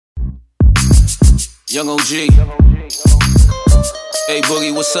Young OG. A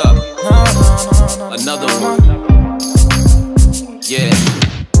Boogie, what's up? Another one. Yeah.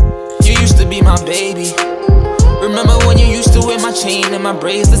 You used to be my baby. Remember when you used to wear my chain and my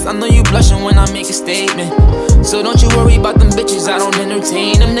bracelets? I know you blushing when I make a statement. So don't you worry about them bitches, I don't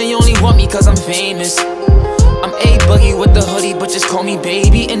entertain them. They only want me cause I'm famous. I'm A Boogie with the hoodie, but just call me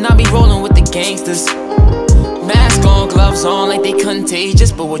baby. And I be rolling with the gangsters. Mask on, gloves on, like they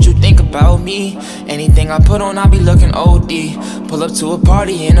contagious. But what you think about me? Anything I put on, I be looking OD. Pull up to a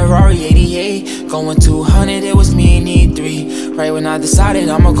party in a RIAA. Going 200, it was me and E3. Right when I decided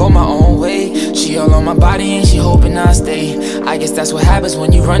I'ma go my own way. She all on my body and she hoping I stay. I guess that's what happens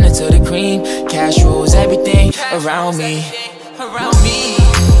when you run into the cream. Cash rules everything around me.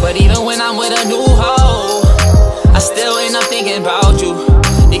 But even when I'm with a new hoe, I still end up thinking about you.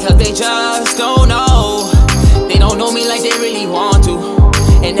 Because they just don't know. They don't know me like they really want to.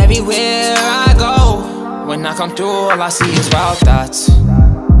 And everywhere I go, when I come through, all I see is wild thoughts.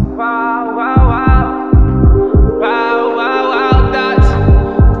 Wow, wow, wow. Wow, wow, wow, thoughts.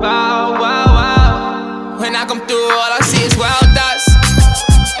 Wow, wow, wow. When I come through, all I see is wild thoughts.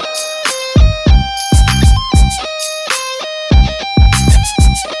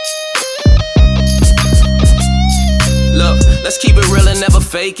 Look, let's keep it real and never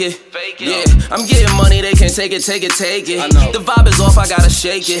fake it. Yeah, I'm getting money, they can't take it, take it. The vibe is off, I gotta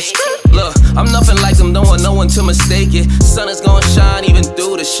shake it. Look, I'm nothing like them, don't want no one to mistake it. Sun is gonna shine even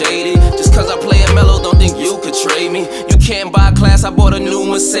through the shady. Just cause I play it mellow, don't think you could trade me. You can't buy class, I bought a new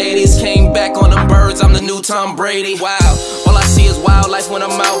Mercedes. Came back on them birds, I'm the new Tom Brady. Wow, all I see is wildlife when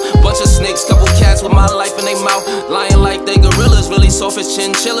I'm out. Bunch of snakes, couple cats with my life in their mouth. Lying like they gorillas, really soft as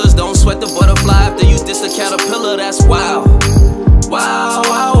chinchillas. Don't sweat the butterfly after you diss a caterpillar, that's wild.